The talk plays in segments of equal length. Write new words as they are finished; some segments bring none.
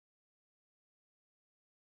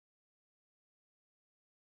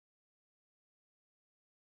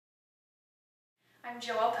I'm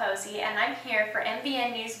Joelle Posey, and I'm here for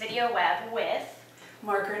MVN News Video Web with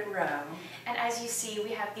Margaret Rowe. And as you see,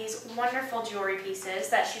 we have these wonderful jewelry pieces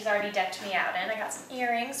that she's already decked me out in. I got some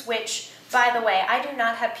earrings, which, by the way, I do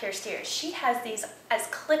not have pierced ears. She has these as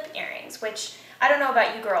clip earrings, which I don't know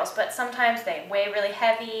about you girls, but sometimes they weigh really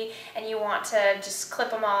heavy and you want to just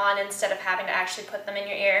clip them on instead of having to actually put them in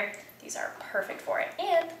your ear. These are perfect for it.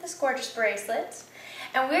 And this gorgeous bracelet.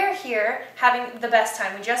 And we're here having the best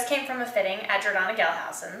time. We just came from a fitting at Jordana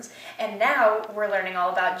Gelhausen's, and now we're learning all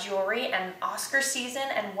about jewelry and Oscar season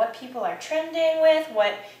and what people are trending with,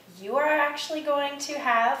 what you are actually going to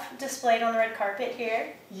have displayed on the red carpet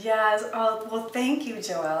here. Yes, oh, well thank you,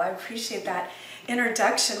 Joelle. I appreciate that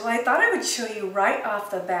introduction. Well, I thought I would show you right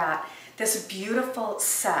off the bat this beautiful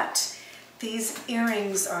set. These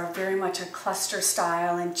earrings are very much a cluster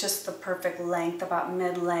style and just the perfect length, about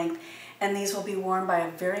mid-length. And these will be worn by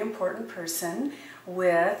a very important person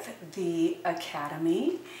with the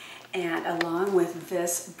Academy, and along with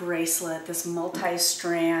this bracelet, this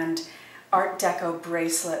multi-strand Art Deco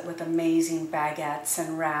bracelet with amazing baguettes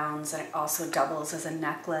and rounds, and it also doubles as a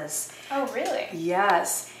necklace. Oh, really?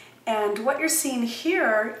 Yes. And what you're seeing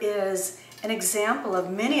here is an example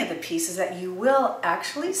of many of the pieces that you will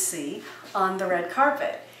actually see on the red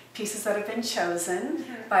carpet. Pieces that have been chosen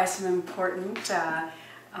by some important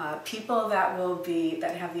people that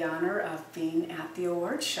have the honor of being at the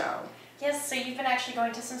award show. Yes, so you've been actually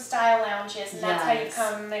going to some style lounges, and that's how you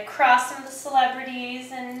come across some of the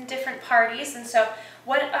celebrities and different parties. And so,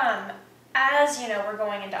 what as you know, we're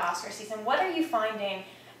going into Oscar season. What are you finding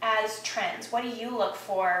as trends? What do you look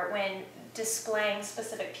for when displaying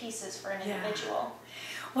specific pieces for an individual?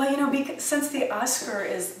 Well, you know, because since the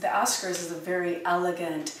Oscars is a very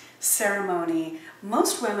elegant ceremony,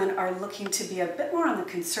 most women are looking to be a bit more on the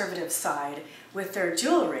conservative side with their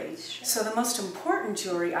jewelry. Sure. So the most important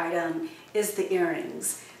jewelry item is the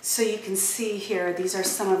earrings. So you can see here, these are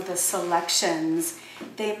some of the selections.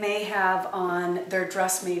 They may have on, their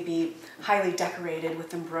dress may be highly decorated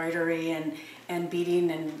with embroidery and beading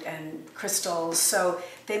and crystals. So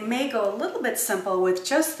they may go a little bit simple with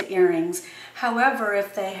just the earrings. However,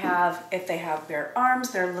 if they have bare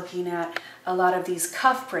arms, they're looking at a lot of these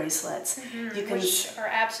cuff bracelets. Which are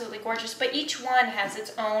absolutely gorgeous, but each one has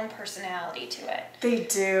its own personality to it. They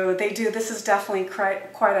do. This is definitely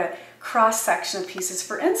quite a cross-section of pieces.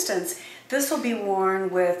 For instance, this will be worn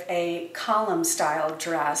with a column style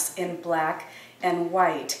dress in black and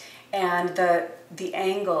white. And the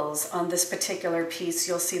angles on this particular piece,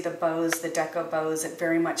 you'll see the bows, the deco bows, it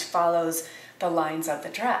very much follows the lines of the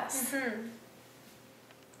dress.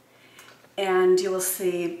 And you will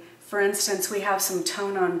see, for instance, we have some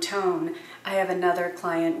tone on tone. I have another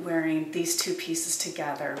client wearing these two pieces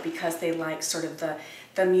together because they like sort of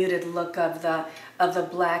the muted look of the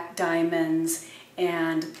black diamonds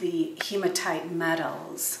and the hematite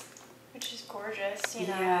metals. Which is gorgeous, you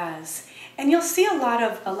know. Yes. And you'll see a lot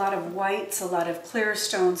of whites, a lot of clear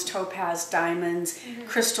stones, topaz, diamonds,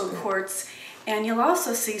 crystal quartz, and you'll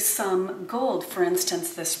also see some gold. For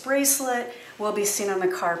instance, this bracelet will be seen on the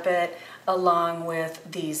carpet along with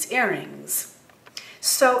these earrings.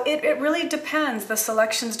 So it really depends. The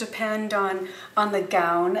selections depend on the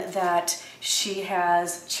gown that she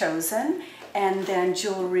has chosen, and then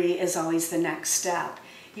jewelry is always the next step.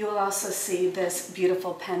 You will also see this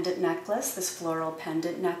beautiful pendant necklace, this floral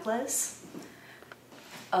pendant necklace,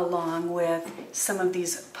 along with some of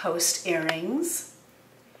these post earrings.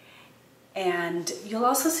 And you'll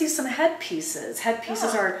also see some headpieces.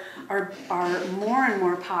 Headpieces are more and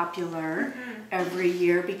more popular every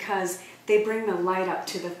year because they bring the light up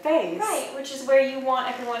to the face. Right, which is where you want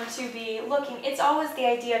everyone to be looking. It's always the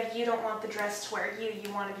idea of you don't want the dress to wear you,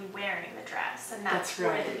 you want to be wearing the dress, and that's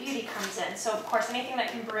where the beauty comes in. So of course, anything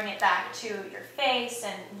that can bring it back to your face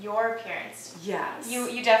and your appearance, yes,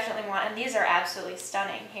 you definitely want, and these are absolutely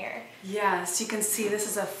stunning here. Yes, you can see this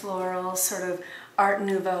is a floral sort of Art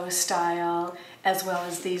Nouveau style, as well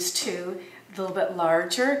as these two, a little bit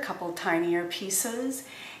larger, a couple tinier pieces,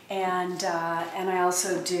 and I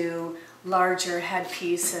also do larger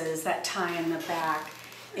headpieces that tie in the back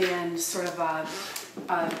in sort of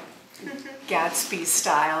a Gatsby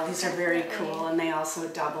style. These are very cool, and they also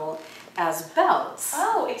double as belts.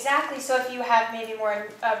 Oh, exactly. So if you have maybe more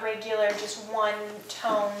regular, just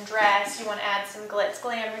one-tone dress, you want to add some glitz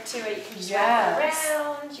glamour to it, you can just wrap it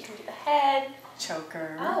around, you can do the head.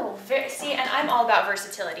 Choker. Oh, see, and I'm all about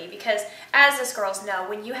versatility because, as us girls know,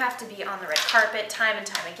 when you have to be on the red carpet time and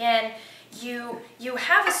time again, you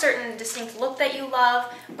have a certain distinct look that you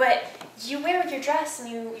love, but you wear your dress and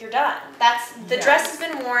you're done. The dress has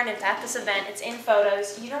been worn, it's at this event, it's in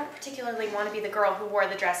photos. You don't particularly want to be the girl who wore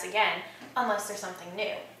the dress again. unless there's something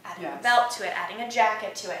new. Adding Yes. a belt to it, adding a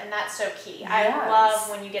jacket to it, and that's so key. Yes. I love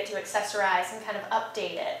when you get to accessorize and kind of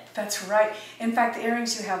update it. That's right. In fact, the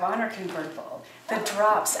earrings you have on are convertible. The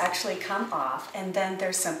drops actually come off, and then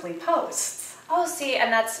they're simply posts. Oh, see,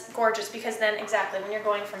 and that's gorgeous because then exactly when you're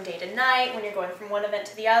going from day to night, when you're going from one event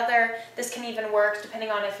to the other, this can even work depending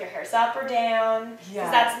on if your hair's up or down. Yes.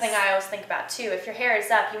 That's the thing I always think about too. If your hair is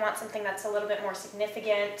up, you want something that's a little bit more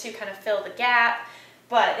significant to kind of fill the gap.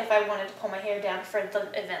 But if I wanted to pull my hair down for the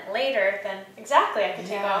event later, then exactly I could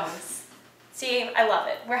take off. See, I love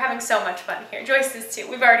it. We're having so much fun here. Joyce is too.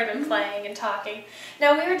 We've already been playing and talking.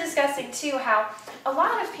 Now, we were discussing too how a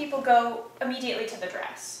lot of people go immediately to the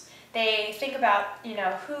dress. They think about, you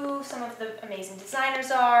know, who some of the amazing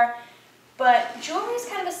designers are, but jewelry is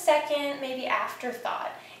kind of a second, maybe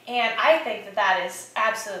afterthought. And I think that that is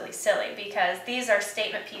absolutely silly because these are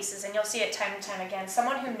statement pieces, and you'll see it time and time again.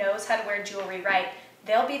 Someone who knows how to wear jewelry right,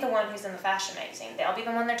 they'll be the one who's in the fashion magazine. They'll be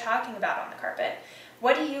the one they're talking about on the carpet.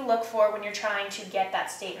 What do you look for when you're trying to get that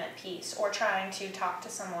statement piece or trying to talk to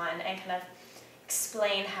someone and kind of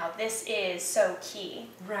explain how this is so key?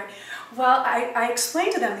 Right. Well, I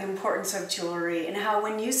explained to them the importance of jewelry and how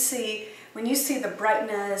when you see the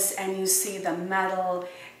brightness and you see the metal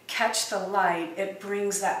catch the light, it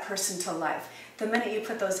brings that person to life. The minute you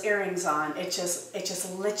put those earrings on, it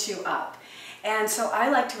just lit you up. And so I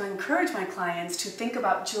like to encourage my clients to think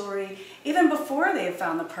about jewelry even before they have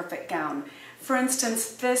found the perfect gown. For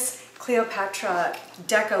instance, this Cleopatra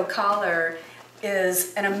deco collar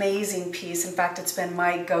is an amazing piece. In fact, it's been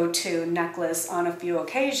my go-to necklace on a few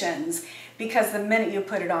occasions because the minute you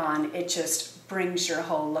put it on, it just brings your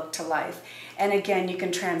whole look to life. And again, you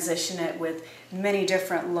can transition it with many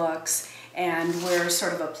different looks and wear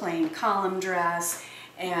sort of a plain column dress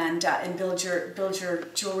and build your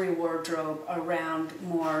jewelry wardrobe around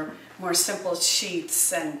more simple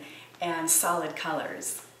sheaths and solid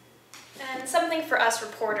colors. And something for us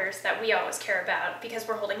reporters that we always care about, because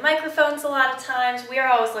we're holding microphones a lot of times, we are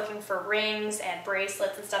always looking for rings and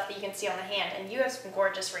bracelets and stuff that you can see on the hand. And you have some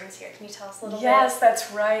gorgeous rings here. Can you tell us a little bit? Yes,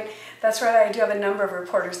 that's right. That's right. I do have a number of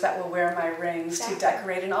reporters that will wear my rings to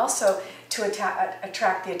decorate and also to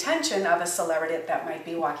attract the attention of a celebrity that might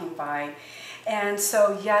be walking by. And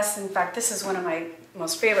so, yes, in fact, this is one of my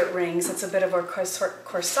most favorite rings. It's a bit of a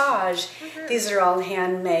corsage. These are all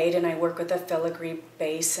handmade, and I work with a filigree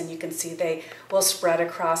base, and you can see they will spread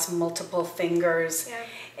across multiple fingers.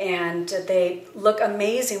 And they look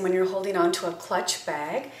amazing when you're holding onto a clutch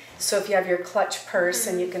bag. So if you have your clutch purse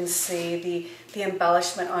and you can see the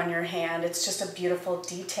embellishment on your hand, it's just a beautiful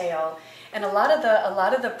detail. And a lot of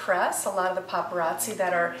the press, a lot of the paparazzi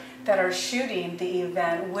that are shooting the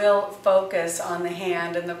event will focus on the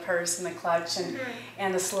hand and the purse and the clutch,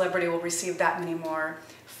 and the celebrity will receive that many more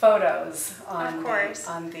photos on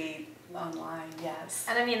the online. Yes.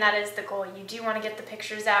 And I mean, that is the goal. You do want to get the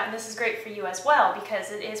pictures out, and this is great for you as well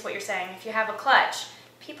because it is what you're saying. If you have a clutch,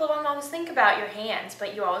 people don't always think about your hands,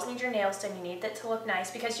 but you always need your nails done. You need it to look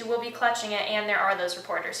nice because you will be clutching it, and there are those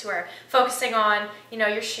reporters who are focusing on, you know,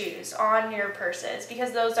 your shoes, on your purses,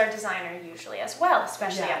 because those are designer usually as well,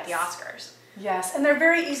 especially at the Oscars. Yes, and they're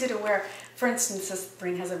very easy to wear. For instance, this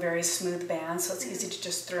ring has a very smooth band, so it's easy to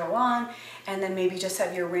just throw on, and then maybe just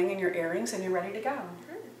have your ring and your earrings, and you're ready to go.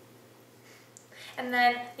 And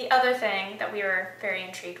then the other thing that we were very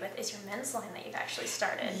intrigued with is your men's line that you've actually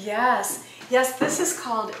started. Yes, yes, this is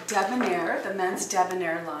called Debonair, the men's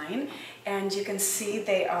Debonair line, and you can see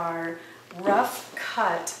they are rough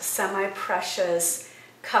cut, semi-precious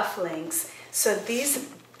cufflinks. So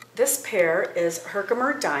this pair is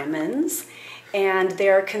Herkimer diamonds, and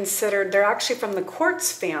they're actually from the quartz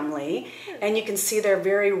family, and you can see they're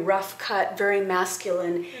very rough cut, very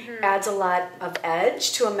masculine, adds a lot of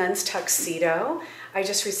edge to a men's tuxedo. I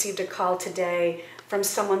just received a call today from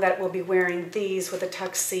someone that will be wearing these with a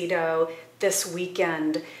tuxedo this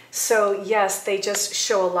weekend. So yes, they just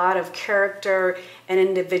show a lot of character and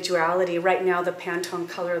individuality. Right now the Pantone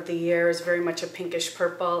color of the year is very much a pinkish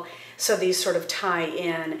purple, so these sort of tie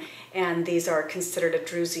in, and these are considered a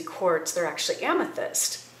druzy quartz. They're actually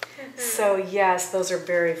amethyst. So yes, those are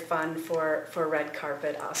very fun for red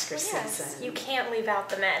carpet Oscar season. You can't leave out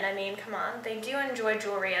the men. I mean, come on. They do enjoy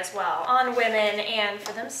jewelry as well on women and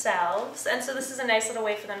for themselves. And so this is a nice little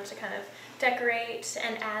way for them to kind of decorate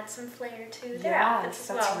and add some flair to their outfits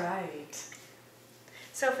as well. That's right.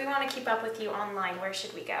 So if we want to keep up with you online, where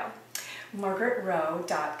should we go?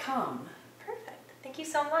 MargaretRowe.com. Perfect. Thank you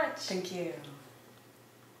so much. Thank you.